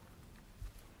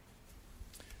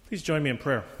Please join me in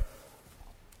prayer.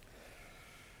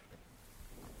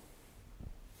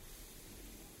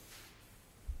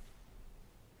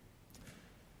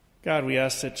 God, we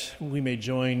ask that we may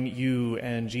join you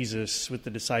and Jesus with the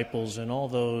disciples and all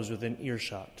those within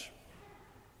earshot,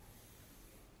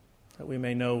 that we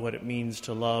may know what it means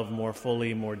to love more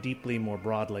fully, more deeply, more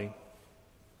broadly,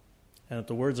 and that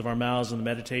the words of our mouths and the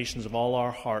meditations of all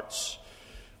our hearts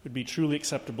would be truly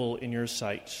acceptable in your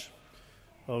sight,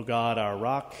 O God, our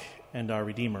rock and our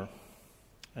Redeemer.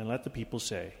 And let the people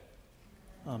say,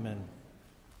 Amen.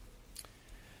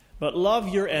 But love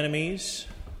your enemies,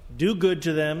 do good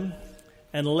to them,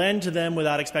 and lend to them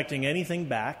without expecting anything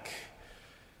back.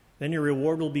 Then your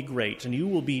reward will be great, and you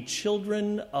will be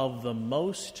children of the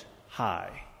Most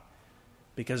High,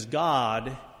 because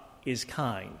God is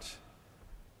kind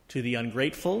to the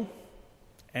ungrateful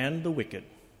and the wicked.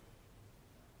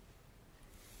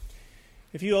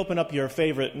 If you open up your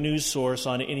favorite news source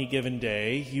on any given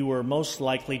day, you are most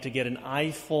likely to get an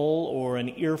eyeful or an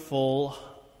earful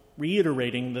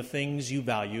reiterating the things you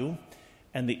value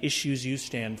and the issues you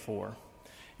stand for,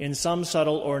 in some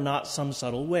subtle or not some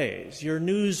subtle ways. Your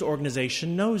news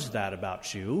organization knows that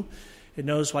about you. It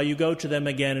knows why you go to them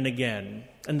again and again.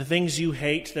 And the things you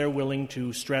hate, they're willing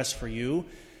to stress for you.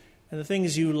 And the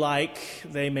things you like,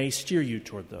 they may steer you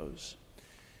toward those.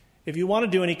 If you want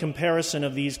to do any comparison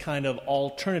of these kind of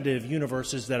alternative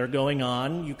universes that are going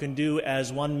on, you can do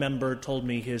as one member told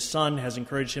me his son has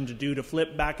encouraged him to do, to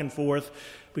flip back and forth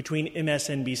between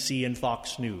MSNBC and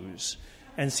Fox News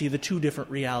and see the two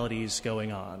different realities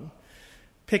going on.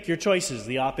 Pick your choices,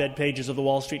 the op-ed pages of the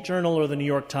Wall Street Journal or the New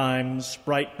York Times,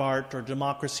 Breitbart or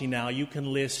Democracy Now! You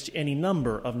can list any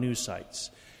number of news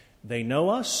sites. They know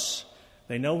us,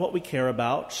 they know what we care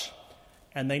about,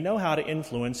 and they know how to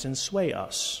influence and sway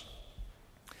us.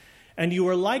 And you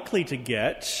are likely to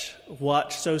get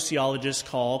what sociologists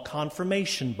call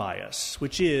confirmation bias,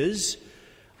 which is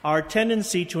our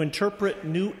tendency to interpret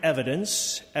new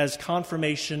evidence as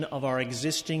confirmation of our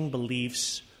existing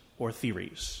beliefs or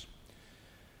theories.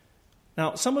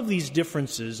 Now, some of these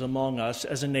differences among us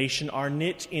as a nation are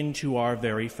knit into our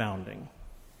very founding.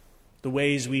 The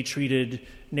ways we treated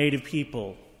Native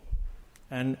people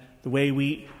and the way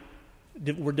we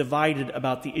were divided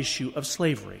about the issue of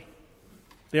slavery.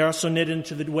 They are also knit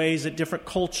into the ways that different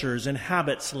cultures and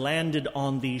habits landed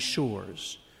on these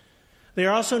shores. They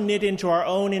are also knit into our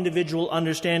own individual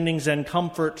understandings and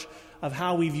comfort of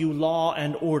how we view law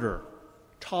and order,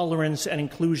 tolerance and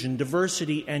inclusion,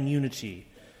 diversity and unity.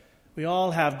 We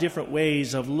all have different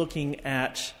ways of looking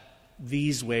at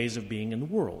these ways of being in the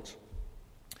world.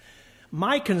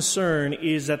 My concern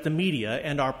is that the media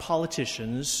and our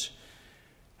politicians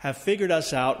have figured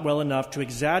us out well enough to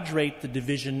exaggerate the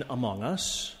division among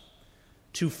us,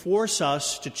 to force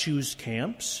us to choose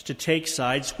camps, to take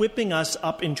sides, whipping us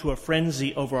up into a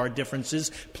frenzy over our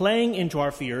differences, playing into our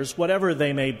fears, whatever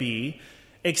they may be,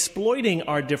 exploiting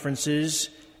our differences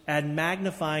and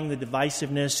magnifying the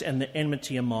divisiveness and the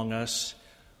enmity among us,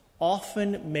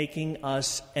 often making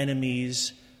us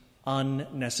enemies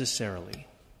unnecessarily.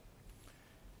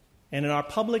 And in our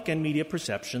public and media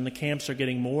perception, the camps are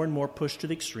getting more and more pushed to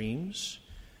the extremes,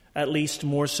 at least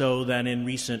more so than in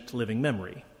recent living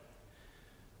memory.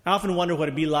 I often wonder what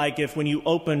it'd be like if when you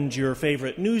opened your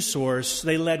favorite news source,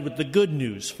 they led with the good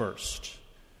news first.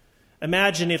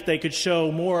 Imagine if they could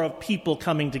show more of people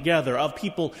coming together, of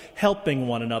people helping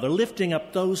one another, lifting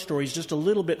up those stories just a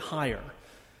little bit higher,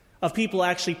 of people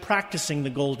actually practicing the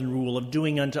golden rule of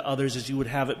doing unto others as you would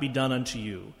have it be done unto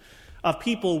you, of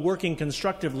people working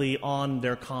constructively on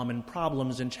their common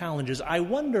problems and challenges. I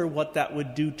wonder what that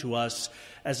would do to us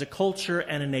as a culture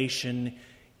and a nation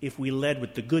if we led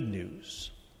with the good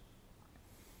news.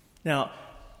 Now,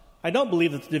 I don't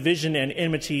believe that the division and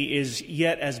enmity is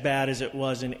yet as bad as it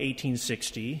was in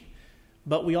 1860,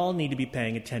 but we all need to be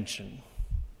paying attention,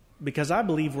 because I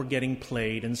believe we're getting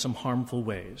played in some harmful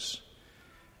ways.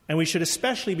 And we should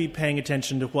especially be paying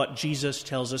attention to what Jesus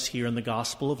tells us here in the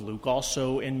Gospel of Luke,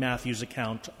 also in Matthew's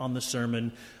account on the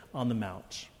Sermon on the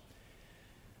Mount.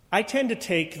 I tend to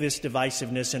take this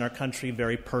divisiveness in our country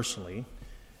very personally,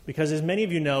 because as many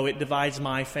of you know, it divides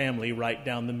my family right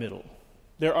down the middle.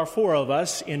 There are 4 of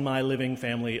us in my living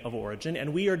family of origin,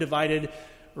 and we are divided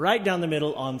right down the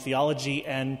middle on theology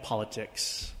and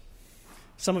politics.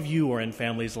 Some of you are in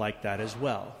families like that as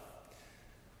well.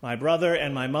 My brother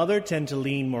and my mother tend to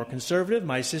lean more conservative.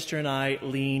 My sister and I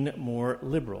lean more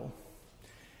liberal.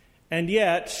 And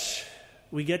yet,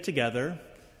 we get together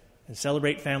and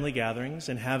celebrate family gatherings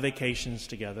and have vacations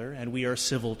together, and we are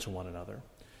civil to one another.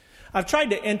 I've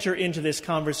tried to enter into this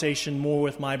conversation more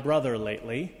with my brother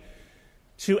lately,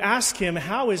 to ask him,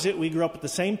 how is it we grew up with the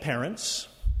same parents,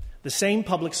 the same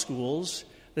public schools,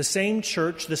 the same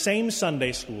church, the same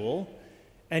Sunday school,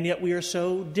 and yet we are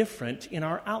so different in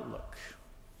our outlook?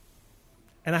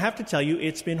 And I have to tell you,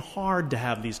 it's been hard to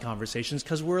have these conversations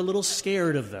because we're a little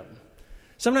scared of them.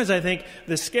 Sometimes I think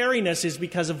the scariness is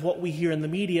because of what we hear in the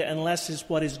media and less is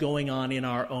what is going on in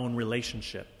our own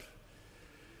relationship.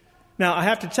 Now, I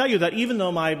have to tell you that even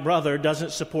though my brother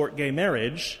doesn't support gay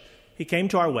marriage, he came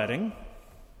to our wedding,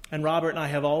 and Robert and I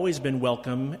have always been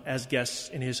welcome as guests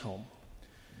in his home.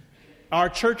 Our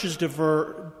churches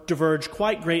diverge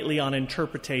quite greatly on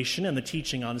interpretation and the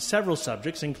teaching on several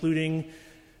subjects, including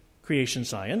creation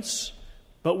science,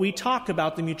 but we talk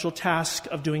about the mutual task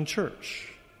of doing church.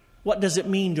 What does it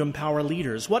mean to empower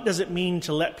leaders? What does it mean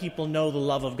to let people know the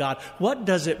love of God? What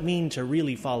does it mean to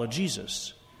really follow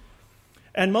Jesus?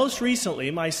 And most recently,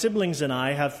 my siblings and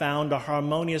I have found a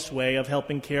harmonious way of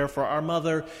helping care for our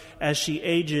mother as she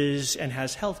ages and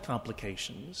has health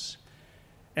complications.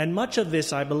 And much of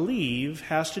this, I believe,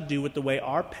 has to do with the way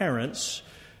our parents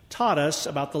taught us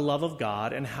about the love of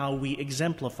God and how we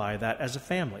exemplify that as a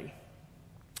family.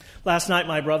 Last night,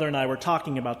 my brother and I were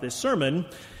talking about this sermon,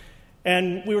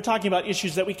 and we were talking about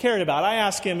issues that we cared about. I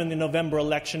asked him in the November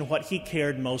election what he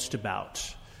cared most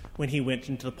about when he went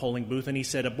into the polling booth, and he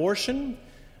said abortion,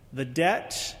 the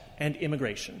debt, and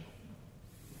immigration.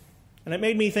 And it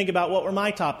made me think about what were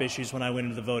my top issues when I went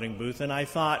into the voting booth, and I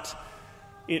thought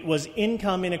it was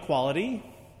income inequality,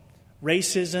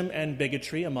 racism and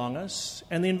bigotry among us,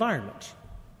 and the environment.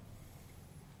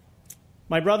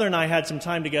 My brother and I had some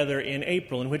time together in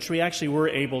April in which we actually were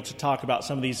able to talk about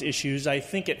some of these issues. I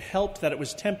think it helped that it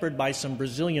was tempered by some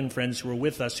Brazilian friends who were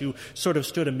with us who sort of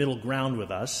stood a middle ground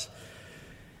with us.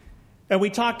 And we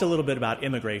talked a little bit about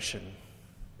immigration.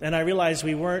 And I realized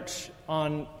we weren't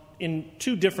in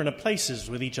too different places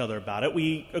with each other about it.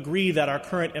 We agree that our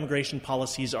current immigration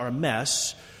policies are a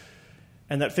mess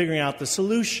and that figuring out the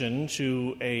solution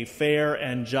to a fair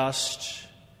and just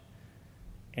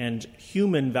and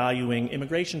human-valuing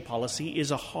immigration policy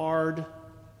is a hard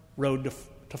road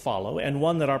to follow and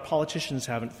one that our politicians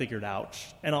haven't figured out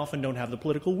and often don't have the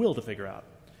political will to figure out.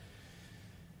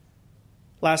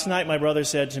 Last night, my brother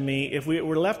said to me, if we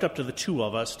were left up to the two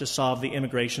of us to solve the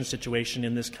immigration situation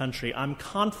in this country, I'm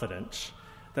confident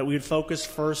that we would focus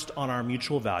first on our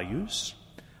mutual values,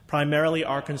 primarily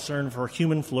our concern for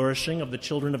human flourishing of the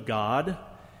children of God,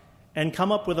 and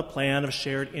come up with a plan of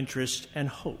shared interests and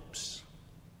hopes.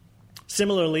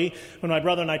 Similarly, when my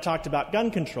brother and I talked about gun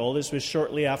control, this was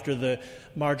shortly after the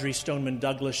Marjory Stoneman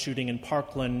Douglas shooting in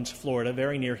Parkland, Florida,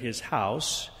 very near his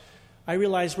house, I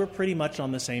realize we're pretty much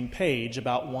on the same page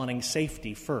about wanting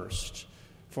safety first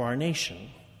for our nation,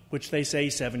 which they say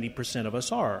 70% of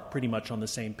us are pretty much on the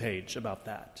same page about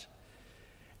that.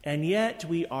 And yet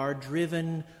we are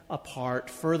driven apart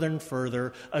further and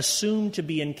further, assumed to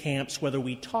be in camps whether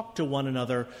we talk to one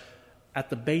another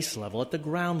at the base level, at the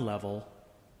ground level,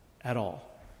 at all.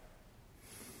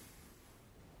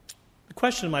 The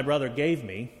question my brother gave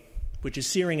me, which is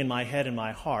searing in my head and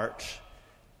my heart,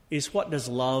 is what does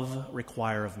love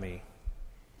require of me?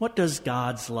 What does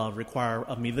God's love require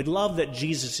of me? The love that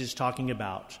Jesus is talking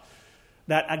about.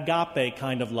 That agape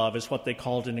kind of love is what they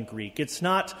called it in Greek. It's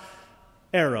not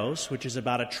eros, which is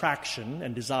about attraction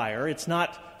and desire. It's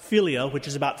not philia, which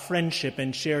is about friendship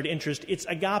and shared interest. It's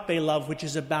agape love, which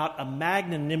is about a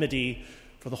magnanimity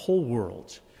for the whole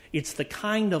world. It's the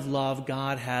kind of love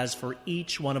God has for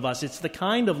each one of us. It's the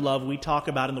kind of love we talk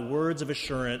about in the words of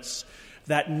assurance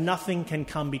that nothing can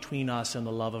come between us and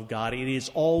the love of God. It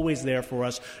is always there for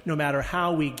us, no matter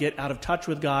how we get out of touch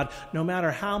with God, no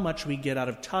matter how much we get out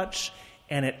of touch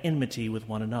and at enmity with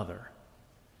one another.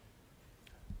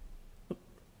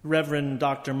 Reverend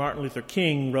Dr. Martin Luther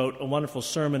King wrote a wonderful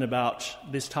sermon about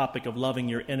this topic of loving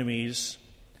your enemies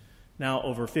now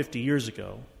over 50 years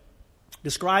ago,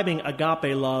 describing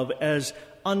agape love as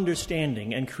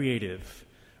understanding and creative,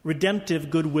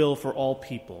 redemptive goodwill for all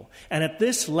people. And at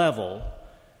this level,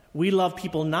 we love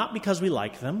people not because we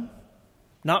like them,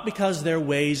 not because their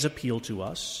ways appeal to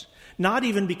us, not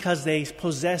even because they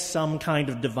possess some kind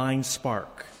of divine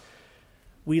spark.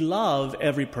 We love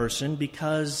every person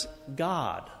because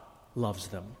God loves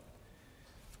them.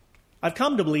 I've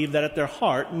come to believe that at their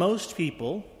heart, most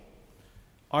people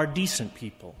are decent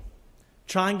people,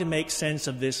 trying to make sense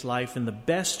of this life in the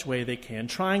best way they can,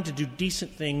 trying to do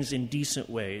decent things in decent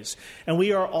ways. And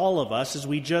we are all of us, as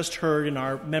we just heard in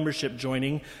our membership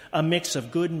joining, a mix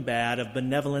of good and bad, of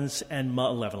benevolence and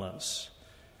malevolence.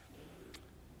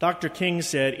 Dr. King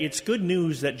said, it's good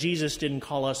news that Jesus didn't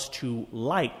call us to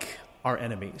like our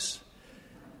enemies,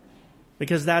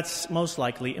 because that's most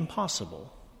likely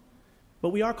impossible. but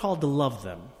we are called to love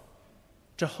them,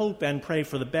 to hope and pray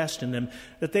for the best in them,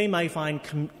 that they may find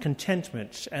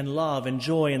contentment and love and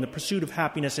joy in the pursuit of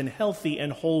happiness in healthy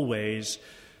and whole ways,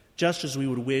 just as we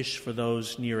would wish for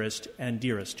those nearest and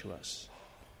dearest to us.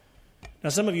 Now,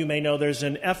 some of you may know there's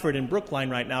an effort in Brookline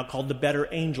right now called the Better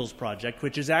Angels Project,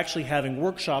 which is actually having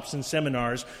workshops and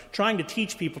seminars trying to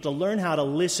teach people to learn how to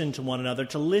listen to one another,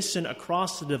 to listen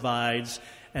across the divides,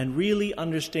 and really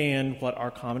understand what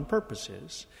our common purpose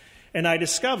is. And I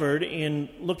discovered in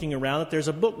looking around that there's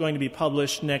a book going to be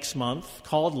published next month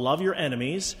called Love Your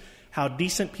Enemies, How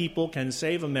Decent People Can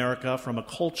Save America from a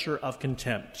Culture of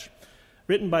Contempt,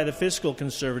 written by the fiscal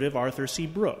conservative Arthur C.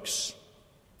 Brooks.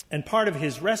 And part of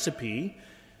his recipe,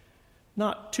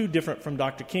 not too different from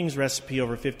Dr. King's recipe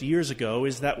over 50 years ago,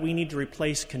 is that we need to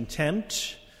replace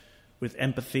contempt with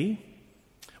empathy.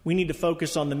 We need to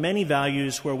focus on the many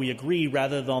values where we agree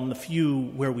rather than the few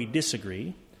where we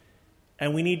disagree.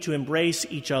 And we need to embrace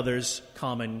each other's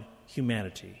common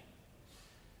humanity.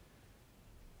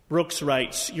 Brooks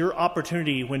writes, "Your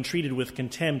opportunity when treated with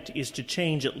contempt is to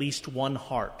change at least one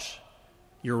heart,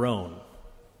 your own.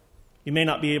 You may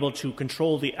not be able to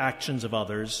control the actions of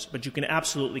others, but you can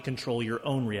absolutely control your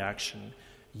own reaction.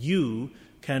 You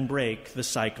can break the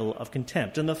cycle of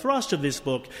contempt." And the thrust of this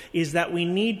book is that we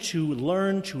need to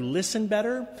learn to listen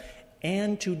better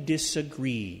and to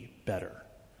disagree better.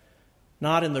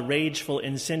 Not in the rageful,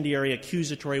 incendiary,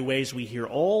 accusatory ways we hear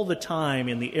all the time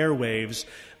in the airwaves,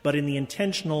 but in the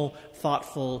intentional,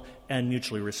 thoughtful, and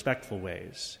mutually respectful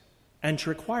ways. And to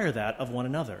require that of one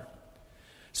another.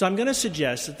 So I'm going to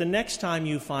suggest that the next time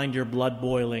you find your blood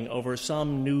boiling over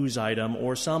some news item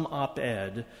or some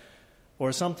op-ed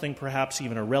or something perhaps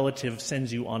even a relative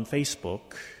sends you on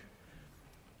Facebook,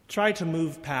 try to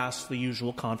move past the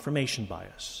usual confirmation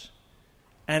bias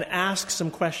and ask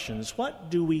some questions. What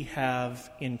do we have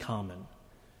in common?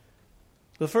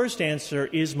 The first answer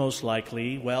is most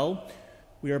likely, well,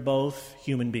 we are both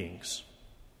human beings.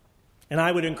 And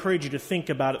I would encourage you to think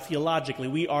about it theologically.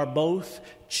 We are both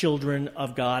children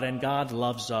of God, and God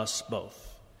loves us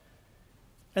both.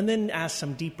 And then ask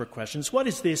some deeper questions. What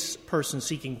is this person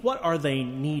seeking? What are they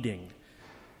needing?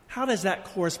 How does that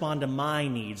correspond to my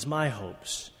needs, my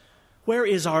hopes? Where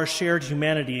is our shared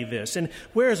humanity this? And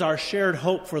where is our shared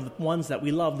hope for the ones that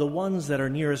we love, the ones that are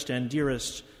nearest and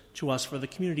dearest to us, for the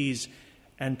communities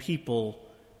and people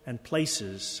and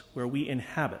places where we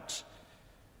inhabit?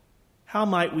 How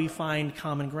might we find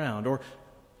common ground? Or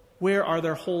where are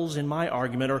there holes in my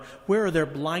argument? Or where are there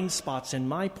blind spots in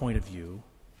my point of view?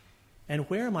 And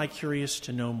where am I curious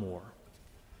to know more?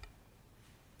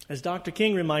 As Dr.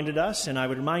 King reminded us, and I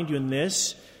would remind you in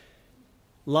this,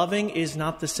 loving is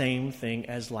not the same thing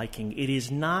as liking. It is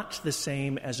not the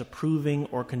same as approving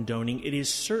or condoning. It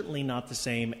is certainly not the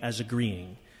same as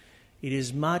agreeing. It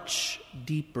is much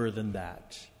deeper than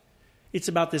that. It's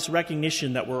about this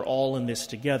recognition that we're all in this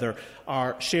together,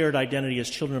 our shared identity as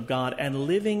children of God, and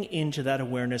living into that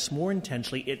awareness more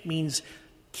intentionally. It means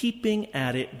keeping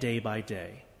at it day by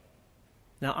day.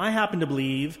 Now, I happen to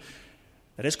believe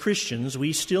that as Christians,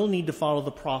 we still need to follow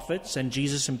the prophets and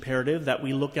Jesus' imperative that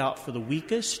we look out for the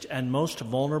weakest and most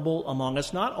vulnerable among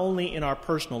us, not only in our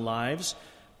personal lives,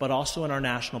 but also in our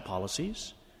national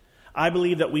policies. I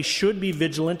believe that we should be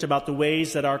vigilant about the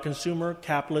ways that our consumer,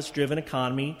 capitalist-driven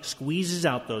economy squeezes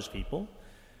out those people.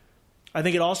 I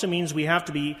think it also means we have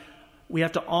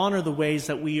to honor the ways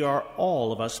that we are,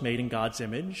 all of us, made in God's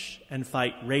image, and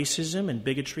fight racism and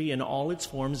bigotry in all its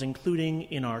forms, including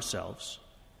in ourselves.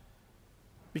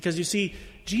 Because you see,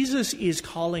 Jesus is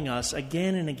calling us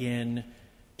again and again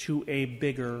to a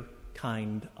bigger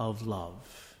kind of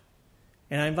love.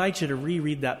 And I invite you to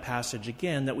reread that passage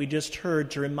again that we just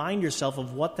heard to remind yourself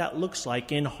of what that looks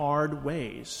like in hard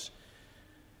ways.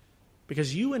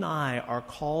 Because you and I are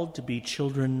called to be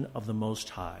children of the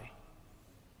Most High,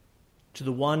 to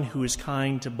the one who is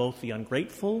kind to both the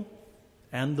ungrateful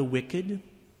and the wicked,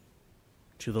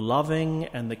 to the loving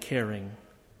and the caring.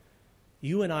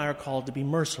 You and I are called to be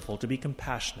merciful, to be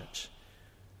compassionate,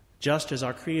 just as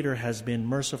our Creator has been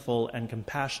merciful and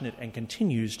compassionate and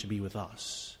continues to be with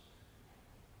us.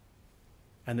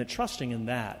 And that trusting in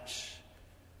that,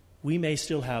 we may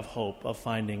still have hope of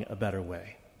finding a better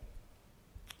way.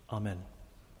 Amen.